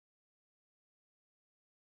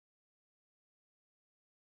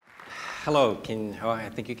Hello, I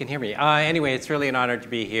think you can hear me. Anyway, it's really an honor to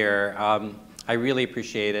be here. I really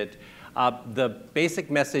appreciate it. The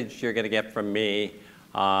basic message you're going to get from me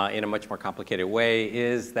in a much more complicated way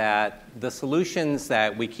is that the solutions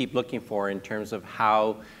that we keep looking for in terms of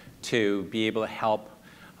how to be able to help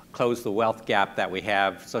close the wealth gap that we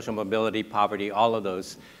have, social mobility, poverty, all of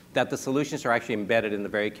those, that the solutions are actually embedded in the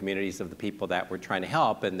very communities of the people that we're trying to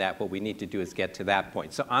help, and that what we need to do is get to that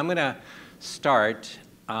point. So I'm going to start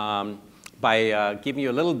by giving you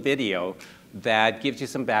a little video that gives you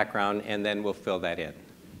some background, and then we'll fill that in.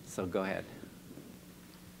 So go ahead.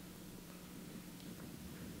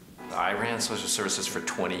 I ran social services for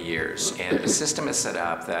 20 years, and the system is set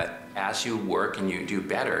up that as you work and you do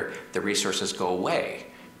better, the resources go away.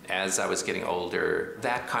 As I was getting older,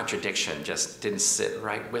 that contradiction just didn't sit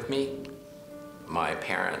right with me. My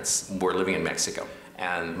parents were living in Mexico,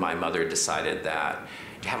 and my mother decided that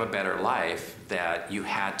to have a better life, that you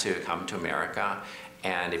had to come to America,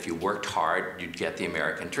 and if you worked hard, you'd get the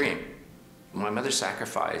American dream. My mother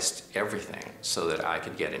sacrificed everything so that I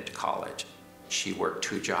could get into college. She worked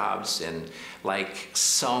 2 jobs, and like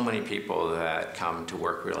so many people that come to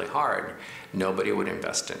work really hard, nobody would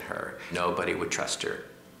invest in her. Nobody would trust her.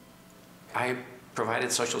 I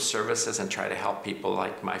provided social services and tried to help people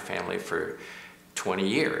like my family for 20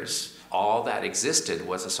 years. All that existed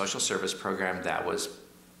was a social service program that was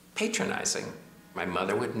patronizing. My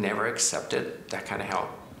mother would never accept it, that kind of help.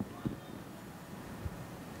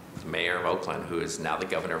 The mayor of Oakland, who is now the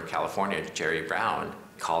governor of California, Jerry Brown,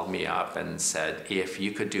 called me up and said, if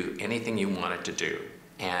you could do anything you wanted to do,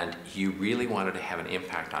 and you really wanted to have an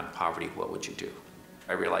impact on poverty, what would you do?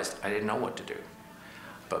 I realized I didn't know what to do.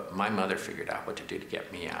 But my mother figured out what to do to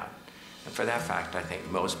get me out. And for that fact, I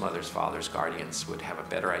think most mothers, fathers, guardians would have a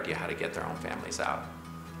better idea how to get their own families out.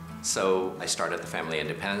 So I started the Family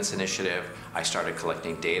Independence Initiative. I started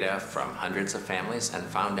collecting data from hundreds of families and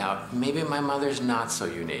found out maybe my mother's not so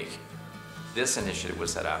unique. This initiative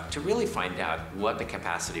was set up to really find out what the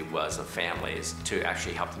capacity was of families to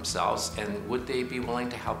actually help themselves, and would they be willing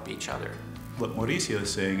to help each other. What Mauricio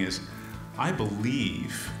is saying is, I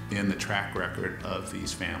believe in the track record of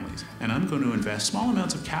these families, and I'm going to invest small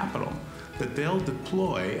amounts of capital that they'll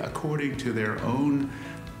deploy according to their own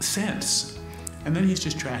sense. And then he's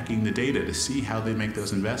just tracking the data to see how they make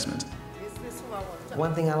those investments.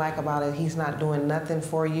 One thing I like about it, he's not doing nothing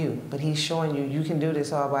for you, but he's showing you, you can do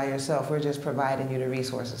this all by yourself. We're just providing you the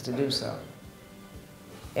resources to do so.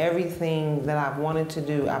 Everything that I've wanted to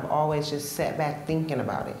do, I've always just sat back thinking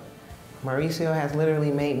about it. Mauricio has literally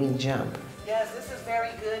made me jump. Yes, this is very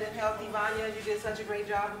good and healthy, Vanya. You did such a great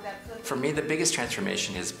job with that cooking. For me, the biggest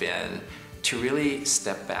transformation has been to really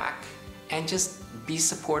step back and just be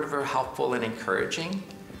supportive or helpful and encouraging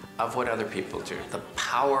of what other people do. The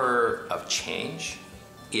power of change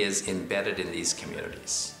is embedded in these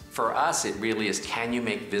communities. For us, it really is, can you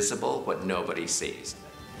make visible what nobody sees?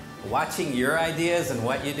 Watching your ideas and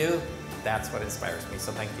what you do, that's what inspires me,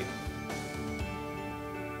 so thank you.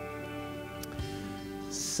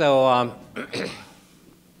 So,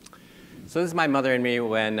 so this is my mother and me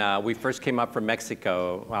when we first came up from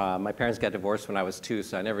Mexico. My parents got divorced when I was 2,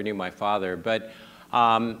 so I never knew my father. But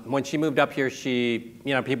when she moved up here,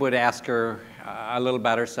 people would ask her a little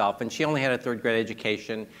about herself, and she only had a 3rd grade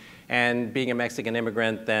education. And being a Mexican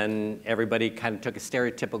immigrant, then everybody kind of took a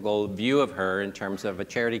stereotypical view of her in terms of a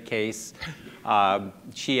charity case.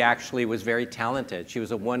 She actually was very talented. She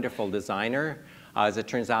was a wonderful designer. As it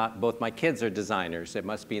turns out, both my kids are designers. It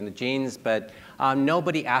must be in the genes, but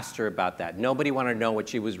nobody asked her about that. Nobody wanted to know what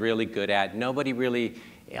she was really good at. Nobody really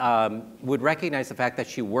would recognize the fact that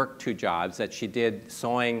she worked 2 jobs, that she did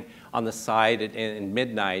sewing on the side in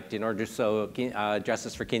midnight in order to sew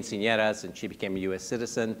justice for quinceañeras, and she became a US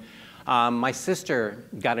citizen. My sister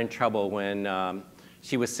got in trouble when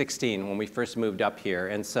she was 16 when we first moved up here,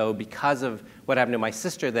 and so because of what happened to my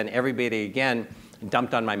sister, then everybody again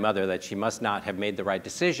dumped on my mother that she must not have made the right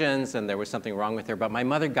decisions and there was something wrong with her. But my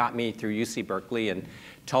mother got me through UC Berkeley and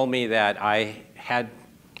told me that I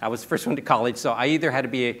was the first one to college, so I either had to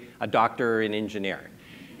be a doctor or an engineer.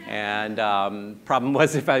 And problem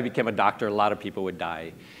was, if I became a doctor, a lot of people would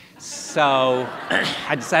die. So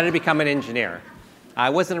I decided to become an engineer.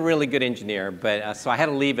 I wasn't a really good engineer, but so I had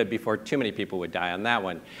to leave it before too many people would die on that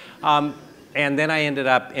one. And then I ended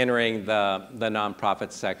up entering the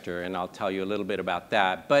nonprofit sector, and I'll tell you a little bit about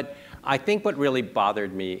that. But I think what really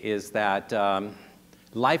bothered me is that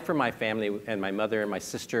life for my family and my mother and my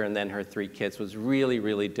sister and then her 3 kids was really,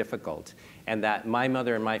 really difficult. And that my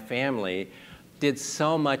mother and my family did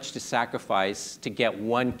so much to sacrifice to get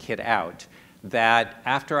 1 kid out that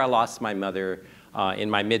after I lost my mother in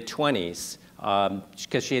my mid-20s,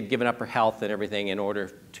 because she had given up her health and everything in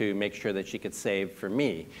order to make sure that she could save for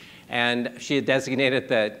me. And she had designated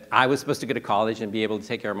that I was supposed to go to college and be able to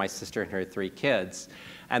take care of my sister and her 3 kids.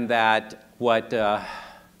 And that what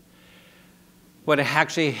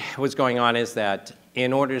actually was going on is that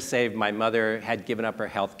in order to save, my mother had given up her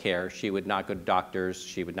health care. She would not go to doctors.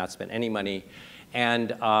 She would not spend any money.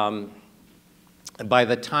 And by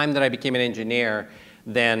the time that I became an engineer,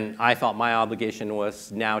 then I felt my obligation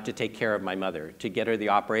was now to take care of my mother, to get her the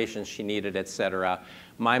operations she needed, et cetera.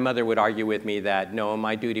 My mother would argue with me that, no,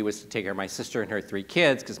 my duty was to take care of my sister and her 3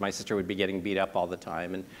 kids, because my sister would be getting beat up all the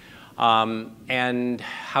time. And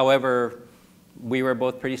however, we were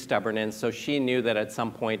both pretty stubborn, and so she knew that at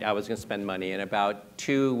some point I was going to spend money. And about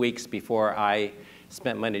 2 weeks before I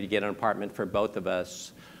spent money to get an apartment for both of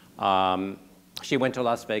us, she went to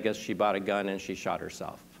Las Vegas, she bought a gun, and she shot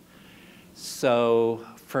herself. So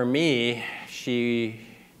for me, this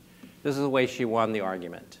is the way she won the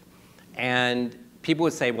argument. And people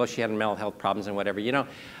would say, well, she had mental health problems and whatever. You know,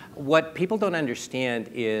 what people don't understand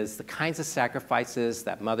is the kinds of sacrifices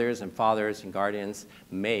that mothers and fathers and guardians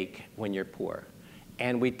make when you're poor.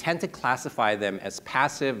 And we tend to classify them as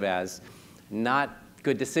passive, as not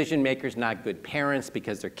good decision makers, not good parents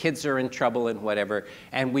because their kids are in trouble and whatever,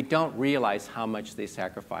 and we don't realize how much they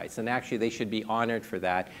sacrifice. And actually, they should be honored for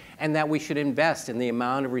that, and that we should invest in the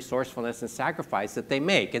amount of resourcefulness and sacrifice that they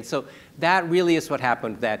make. And so that really is what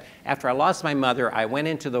happened, that after I lost my mother, I went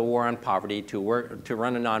into the war on poverty to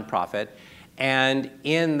run a nonprofit. And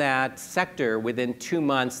in that sector, within 2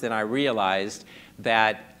 months, then I realized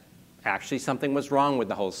that actually something was wrong with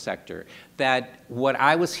the whole sector. That what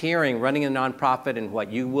I was hearing running a nonprofit, and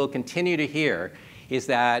what you will continue to hear, is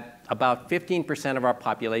that about 15% of our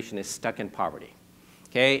population is stuck in poverty.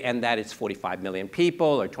 Okay? And that it's 45 million people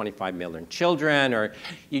or 25 million children, or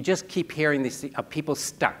you just keep hearing these people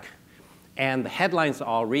stuck. And the headlines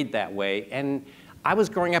all read that way. And I was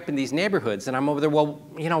growing up in these neighborhoods, and I'm over there, well,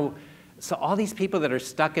 you know, so all these people that are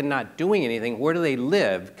stuck and not doing anything, where do they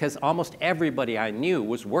live? Because almost everybody I knew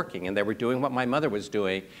was working, and they were doing what my mother was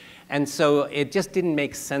doing. And so it just didn't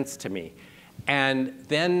make sense to me. And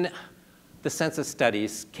then the census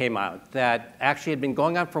studies came out that actually had been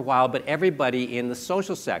going on for a while, but everybody in the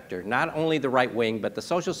social sector, not only the right wing, but the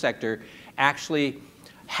social sector, actually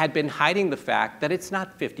had been hiding the fact that it's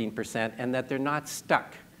not 15% and that they're not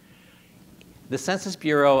stuck. The Census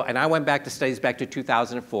Bureau, and I went back to studies back to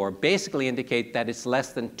 2004, basically indicate that it's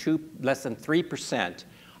less than 3%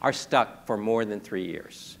 are stuck for more than 3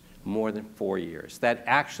 years, more than 4 years. That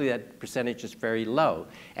actually, that percentage is very low.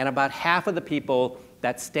 And about half of the people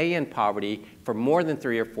that stay in poverty for more than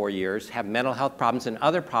 3 or 4 years have mental health problems and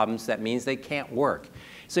other problems that means they can't work.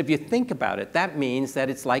 So if you think about it, that means that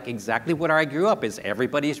it's like exactly what I grew up is.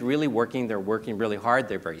 Everybody's really working, they're working really hard,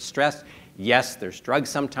 they're very stressed. Yes, there's drugs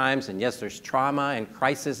sometimes, and yes, there's trauma and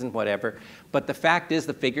crisis and whatever. But the fact is,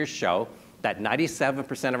 the figures show that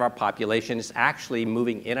 97% of our population is actually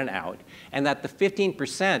moving in and out, and that the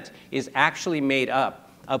 15% is actually made up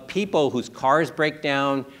of people whose cars break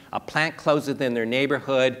down, a plant closes in their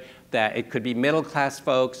neighborhood, that it could be middle-class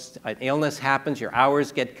folks, an illness happens, your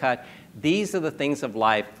hours get cut. These are the things of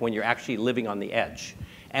life when you're actually living on the edge,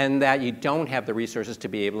 and that you don't have the resources to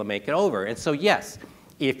be able to make it over. And so yes,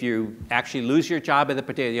 if you actually lose your job at the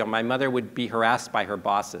particular, you know, my mother would be harassed by her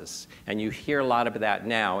bosses, and you hear a lot of that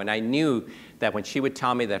now. And I knew that when she would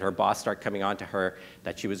tell me that her boss started coming on to her,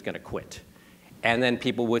 that she was going to quit. And then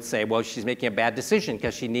people would say, well, she's making a bad decision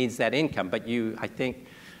because she needs that income. But I think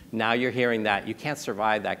now you're hearing that you can't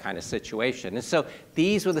survive that kind of situation. And so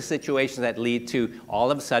these were the situations that lead to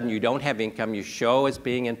all of a sudden you don't have income, you show as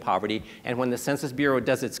being in poverty, and when the Census Bureau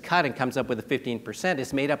does its cut and comes up with a 15%,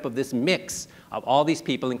 it's made up of this mix of all these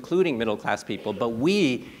people, including middle-class people. But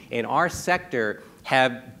we, in our sector,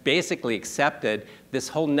 have basically accepted this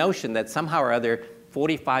whole notion that somehow or other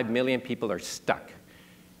 45 million people are stuck.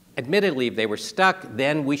 Admittedly, if they were stuck,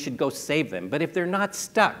 then we should go save them. But if they're not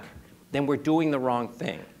stuck, then we're doing the wrong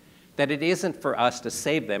thing. That it isn't for us to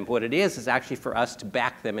save them. What it is actually for us to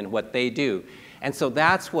back them in what they do. And so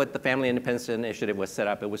that's what the Family Independence Initiative was set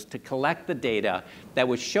up. It was to collect the data that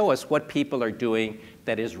would show us what people are doing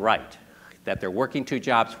that is right, that they're working 2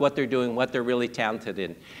 jobs, what they're doing, what they're really talented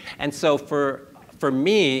in. And so for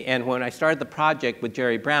me, and when I started the project with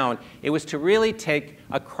Jerry Brown, it was to really take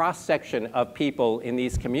a cross-section of people in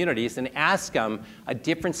these communities and ask them a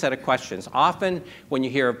different set of questions. Often, when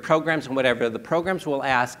you hear of programs and whatever, the programs will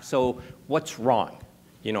ask, so what's wrong?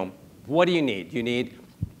 You know, what do you need?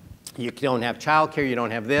 You don't have childcare, you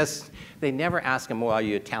don't have this. They never ask them, well, are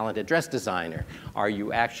you a talented dress designer? Are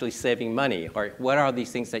you actually saving money? Or what are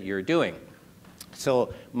these things that you're doing?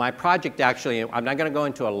 So my project actually, I'm not going to go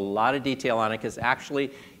into a lot of detail on it because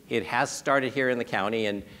actually it has started here in the county,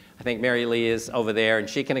 and I think Mary Lee is over there and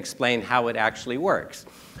she can explain how it actually works.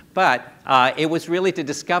 But it was really to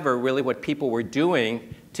discover really what people were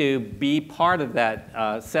doing to be part of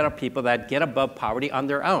that set of people that get above poverty on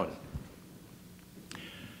their own.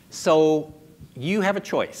 So you have a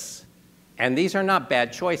choice, and these are not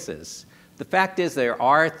bad choices. The fact is there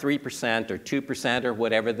are 3% or 2% or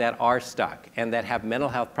whatever that are stuck and that have mental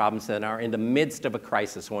health problems that are in the midst of a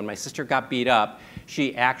crisis. When my sister got beat up,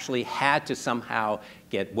 she actually had to somehow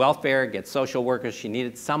get welfare, get social workers. She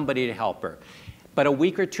needed somebody to help her. But a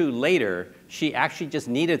week or two later, she actually just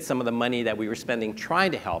needed some of the money that we were spending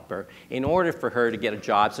trying to help her in order for her to get a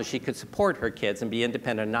job so she could support her kids and be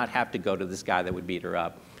independent and not have to go to this guy that would beat her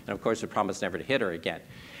up. And of course, we promised never to hit her again.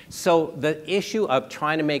 So the issue of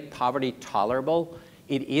trying to make poverty tolerable,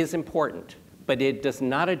 it is important, but it does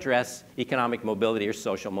not address economic mobility or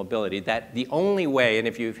social mobility. That the only way, and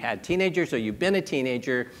if you've had teenagers or you've been a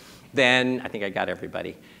teenager, then, I think I got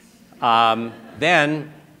everybody,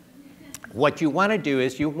 then what you want to do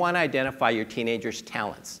is you want to identify your teenagers'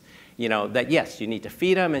 talents. You know, that yes, you need to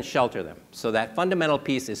feed them and shelter them. So that fundamental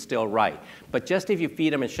piece is still right. But just if you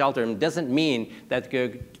feed them and shelter them doesn't mean that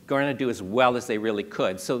they're going to do as well as they really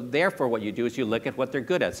could. So therefore what you do is you look at what they're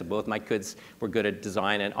good at. So both my kids were good at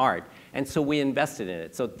design and art. And so we invested in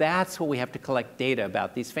it. So that's what we have to collect data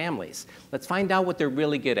about these families. Let's find out what they're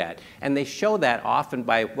really good at. And they show that often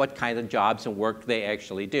by what kind of jobs and work they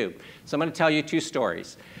actually do. So I'm going to tell you two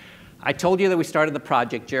stories. I told you that we started the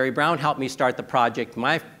project. Jerry Brown helped me start the project.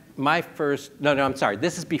 I'm sorry,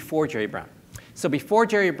 this is before Jerry Brown. So before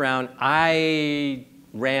Jerry Brown, I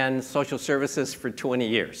ran social services for 20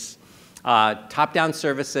 years. Top-down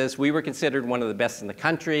services, we were considered one of the best in the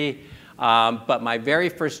country, but my very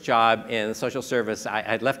first job in social service, I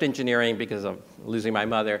had left engineering because of losing my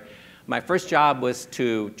mother. My first job was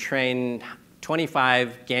to train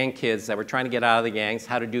 25 gang kids that were trying to get out of the gangs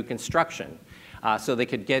how to do construction so they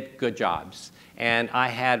could get good jobs. And I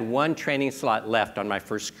had one training slot left on my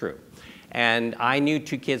first crew. And I knew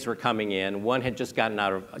two kids were coming in. One had just gotten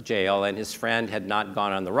out of jail, and his friend had not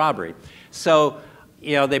gone on the robbery. So,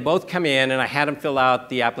 you know, they both come in, and I had them fill out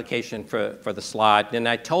the application for the slot. And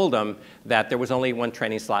I told them that there was only one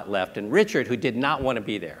training slot left. And Richard, who did not want to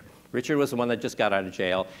be there, Richard was the one that just got out of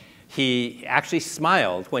jail, he actually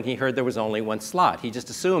smiled when he heard there was only one slot. He just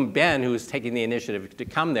assumed Ben, who was taking the initiative to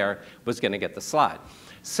come there, was going to get the slot.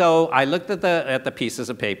 So I looked at the pieces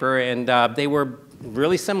of paper, and they were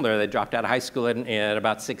really similar. They dropped out of high school at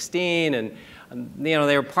about 16, and you know,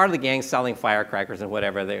 they were part of the gang selling firecrackers and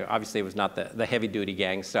whatever. Obviously, it was not the heavy-duty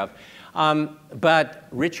gang stuff. But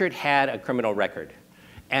Richard had a criminal record.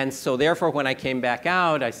 And so therefore, when I came back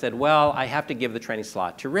out, I said, well, I have to give the training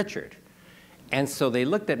slot to Richard. And so they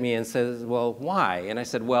looked at me and said, well, why? And I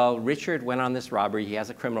said, well, Richard went on this robbery. He has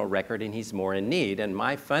a criminal record, and he's more in need. And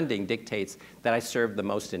my funding dictates that I serve the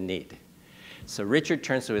most in need. So Richard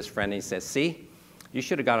turns to his friend, and he says, see, you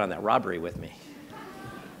should have gone on that robbery with me.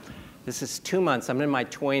 This is 2 months. I'm in my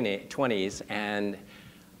 20s, and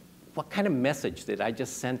what kind of message did I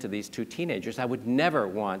just send to these two teenagers? I would never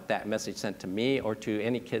want that message sent to me or to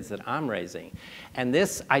any kids that I'm raising. And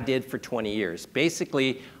this I did for 20 years.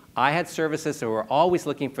 Basically, I had services that were always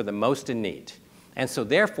looking for the most in need. And so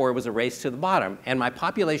therefore, it was a race to the bottom. And my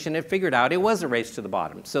population had figured out it was a race to the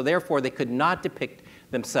bottom. So therefore, they could not depict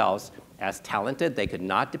themselves as talented. They could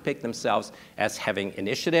not depict themselves as having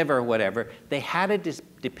initiative or whatever. They had to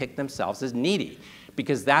depict themselves as needy,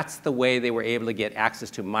 because that's the way they were able to get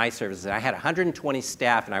access to my services. I had 120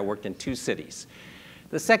 staff, and I worked in 2 cities.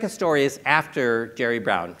 The second story is after Jerry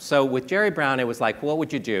Brown. So with Jerry Brown, it was like, what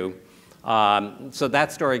would you do? So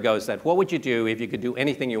that story goes that, what would you do if you could do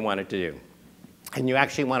anything you wanted to do? And you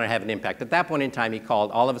actually wanted to have an impact. At that point in time, he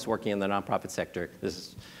called all of us working in the nonprofit sector. This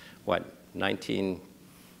is, what,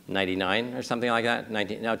 1999 or something like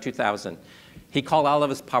that? 2000. He called all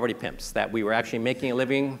of us poverty pimps, that we were actually making a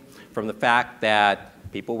living from the fact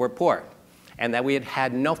that people were poor, and that we had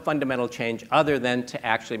had no fundamental change other than to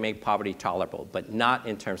actually make poverty tolerable, but not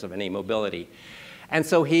in terms of any mobility. And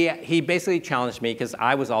so he basically challenged me, because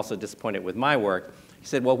I was also disappointed with my work. He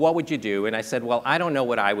said, well, what would you do? And I said, well, I don't know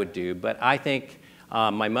what I would do, but I think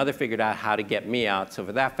my mother figured out how to get me out. So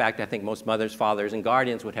for that fact, I think most mothers, fathers, and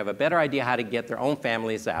guardians would have a better idea how to get their own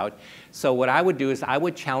families out. So what I would do is I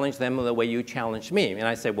would challenge them the way you challenged me. And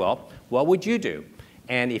I said, well, what would you do?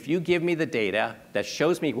 And if you give me the data that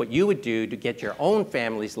shows me what you would do to get your own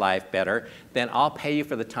family's life better, then I'll pay you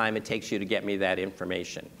for the time it takes you to get me that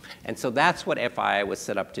information. And so that's what FII was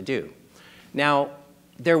set up to do. Now,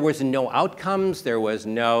 there was no outcomes, there was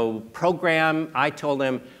no program. I told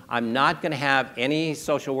him, I'm not going to have any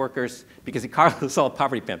social workers, because he called us all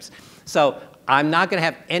poverty pimps. So I'm not going to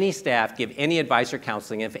have any staff give any advice or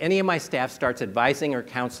counseling. If any of my staff starts advising or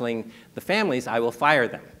counseling the families, I will fire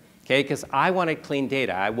them. Okay, because I wanted clean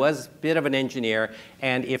data. I was a bit of an engineer,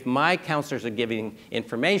 and if my counselors are giving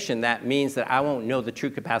information, that means that I won't know the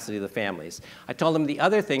true capacity of the families. I told them the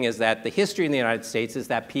other thing is that the history in the United States is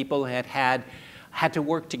that people had to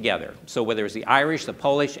work together. So whether it was the Irish, the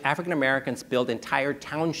Polish, African Americans built entire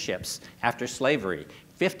townships after slavery.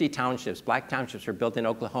 50 townships, black townships, were built in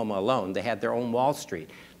Oklahoma alone. They had their own Wall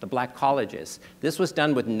Street, the black colleges. This was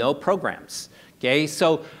done with no programs. Okay,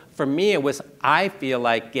 so for me, it was, I feel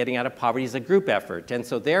like getting out of poverty is a group effort. And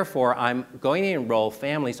so therefore, I'm going to enroll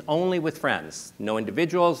families only with friends. No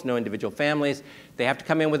individuals, no individual families. They have to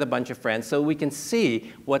come in with a bunch of friends so we can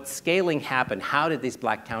see what scaling happened. How did these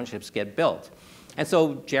black townships get built? And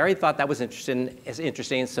so Jerry thought that was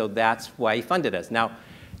interesting, so that's why he funded us. Now,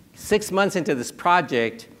 6 months into this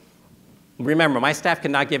project, remember, my staff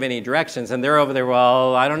could not give any directions, and they're over there,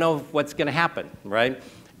 well, I don't know what's going to happen, right?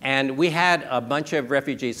 And we had a bunch of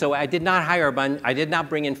refugees. So I did not hire a bunch, I did not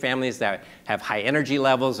bring in families that have high energy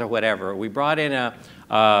levels or whatever. We brought in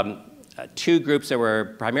two groups that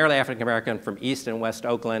were primarily African American from East and West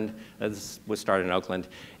Oakland. This was started in Oakland.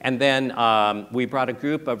 And then we brought a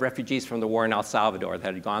group of refugees from the war in El Salvador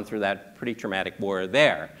that had gone through that pretty traumatic war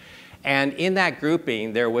there. And in that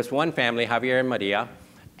grouping, there was one family, Javier and Maria,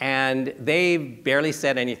 and they barely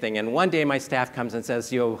said anything. And one day my staff comes and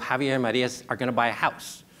says, yo, Javier and Maria are going to buy a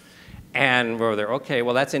house. And we're there, okay,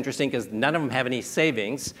 well, that's interesting because none of them have any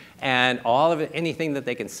savings, and all of it, anything that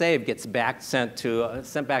they can save gets back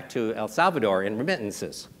sent back to El Salvador in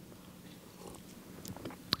remittances.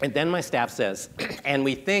 And then my staff says, and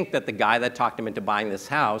we think that the guy that talked him into buying this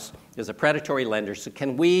house is a predatory lender, so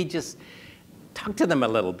can we just talk to them a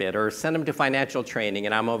little bit or send them to financial training?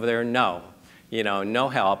 And I'm over there, no, no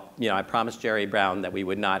help. I promised Jerry Brown that we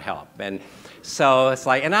would not help. And so it's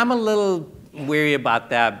like, and I'm a little weary about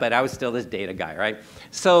that, but I was still this data guy, right?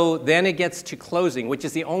 So then it gets to closing, which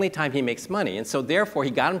is the only time he makes money. And so therefore,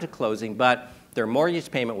 he got them to closing, but their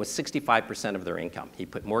mortgage payment was 65% of their income. He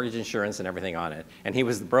put mortgage insurance and everything on it, and he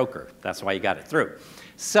was the broker. That's why he got it through.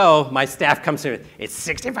 So my staff comes to, it's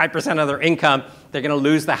 65% of their income. They're going to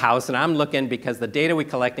lose the house, and I'm looking, because the data we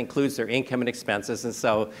collect includes their income and expenses, and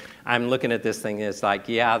so I'm looking at this thing, and it's like,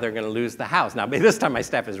 yeah, they're going to lose the house. Now, by this time, my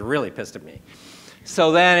staff is really pissed at me.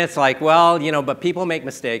 So then it's like, well, but people make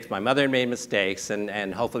mistakes. My mother made mistakes,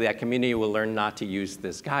 and hopefully that community will learn not to use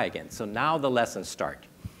this guy again. So now the lessons start.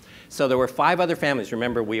 So there were 5 other families.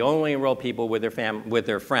 Remember, we only enroll people with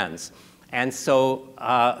their friends. And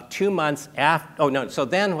so 2 months after, so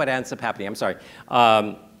then what ends up happening, I'm sorry.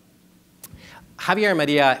 Javier and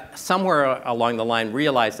Maria, somewhere along the line,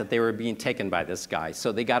 realized that they were being taken by this guy.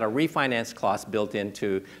 So they got a refinance clause built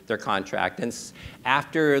into their contract. And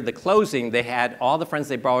after the closing, they had all the friends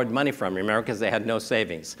they borrowed money from, remember, because they had no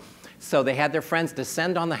savings. So they had their friends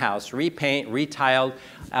descend on the house, repaint, retile,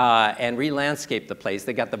 and re-landscape the place.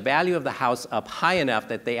 They got the value of the house up high enough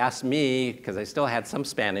that they asked me, because I still had some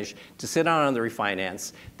Spanish, to sit on the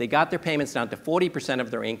refinance. They got their payments down to 40% of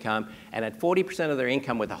their income, and at 40% of their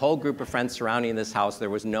income with a whole group of friends surrounding this house, there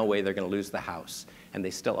was no way they're going to lose the house, and they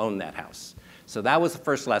still own that house. So that was the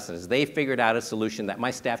first lesson, is they figured out a solution that my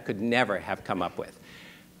staff could never have come up with.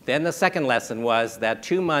 Then the second lesson was that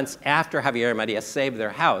 2 months after Javier and Maria saved their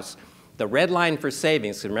house, the red line for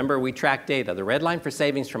savings, remember we track data, the red line for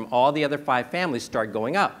savings from all the other 5 families started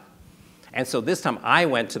going up. And so this time I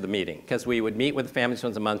went to the meeting, because we would meet with the families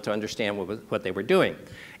once a month to understand what they were doing.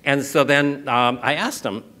 And so then I asked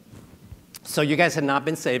them, so you guys had not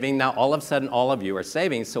been saving, now all of a sudden all of you are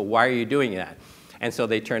saving, so why are you doing that? And so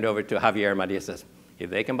they turned over to Javier and Maria and says,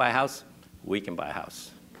 if they can buy a house, we can buy a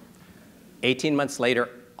house. 18 months later,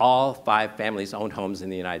 all 5 families owned homes in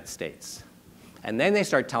the United States. And then they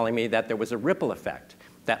started telling me that there was a ripple effect,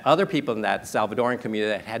 that other people in that Salvadoran community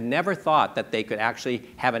that had never thought that they could actually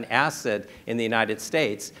have an asset in the United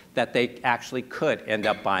States, that they actually could end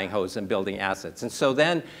up buying homes and building assets. And so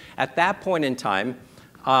then, at that point in time,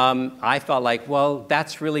 I felt like, well,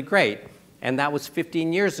 that's really great. And that was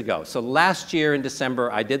 15 years ago. So last year in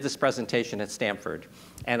December, I did this presentation at Stanford.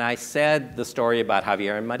 And I said the story about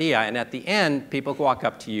Javier and Maria. And at the end, people walk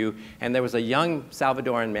up to you, and there was a young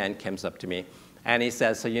Salvadoran man comes up to me. And he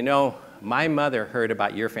says, so my mother heard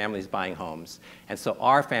about your families buying homes, and so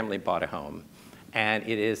our family bought a home. And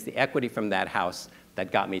it is the equity from that house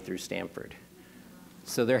that got me through Stanford.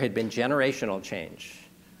 So there had been generational change,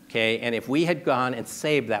 okay? And if we had gone and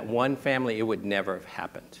saved that one family, it would never have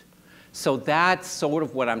happened. So that's sort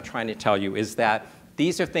of what I'm trying to tell you, is that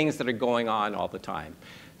these are things that are going on all the time.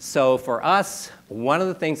 So for us, one of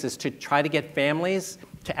the things is to try to get families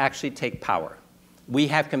to actually take power. We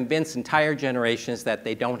have convinced entire generations that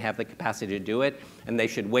they don't have the capacity to do it, and they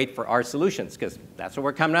should wait for our solutions, because that's what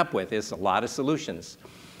we're coming up with, is a lot of solutions.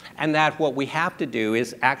 And that what we have to do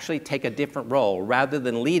is actually take a different role. Rather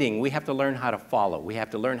than leading, we have to learn how to follow. We have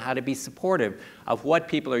to learn how to be supportive of what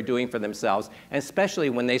people are doing for themselves, and especially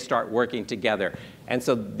when they start working together. And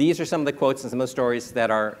so these are some of the quotes and some of the stories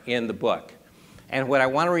that are in the book. And what I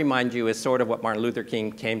want to remind you is sort of what Martin Luther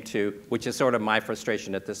King came to, which is sort of my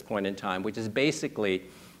frustration at this point in time, which is basically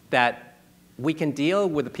that we can deal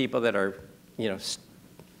with the people that are,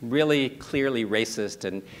 really clearly racist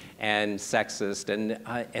and sexist,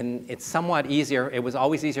 and it's somewhat easier. It was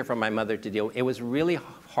always easier for my mother to deal. It was really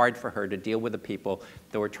hard for her to deal with the people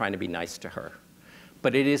that were trying to be nice to her.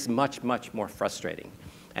 But it is much, much more frustrating.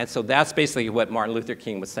 And so that's basically what Martin Luther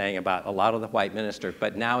King was saying about a lot of the white ministers.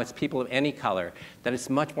 But now it's people of any color, that it's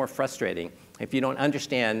much more frustrating if you don't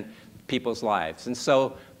understand people's lives. And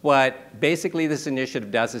so what basically this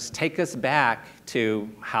initiative does is take us back to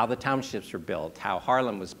how the townships were built, how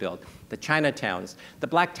Harlem was built, the Chinatowns, the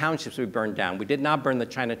black townships we burned down. We did not burn the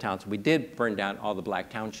Chinatowns. We did burn down all the black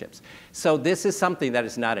townships. So this is something that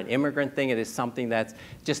is not an immigrant thing. It is something that's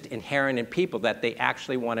just inherent in people, that they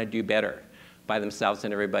actually want to do better by themselves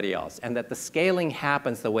and everybody else. And that the scaling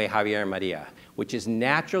happens the way Javier and Maria, which is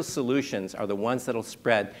natural solutions are the ones that will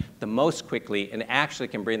spread the most quickly and actually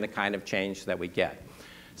can bring the kind of change that we get.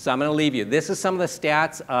 So I'm going to leave you. This is some of the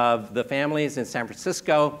stats of the families in San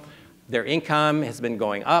Francisco. Their income has been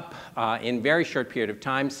going up in a very short period of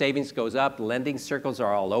time. Savings goes up. Lending circles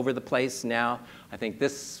are all over the place now. I think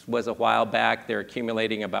this was a while back. They're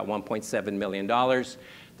accumulating about $1.7 million.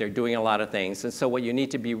 They're doing a lot of things. And so what you need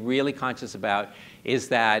to be really conscious about is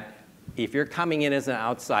that if you're coming in as an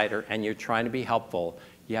outsider and you're trying to be helpful,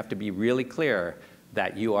 you have to be really clear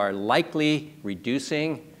that you are likely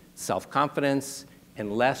reducing self-confidence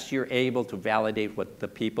unless you're able to validate what the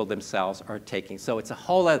people themselves are taking. So it's a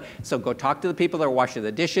whole other, so go talk to the people that are washing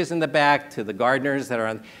the dishes in the back, to the gardeners that are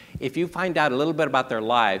on. If you find out a little bit about their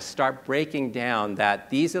lives, start breaking down that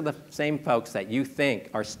these are the same folks that you think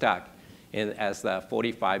are stuck in, as the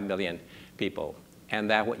 45 million people. And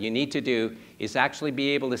that what you need to do is actually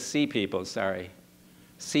be able to see people,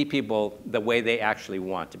 see people the way they actually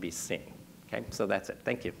want to be seen. Okay, so that's it.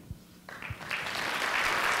 Thank you.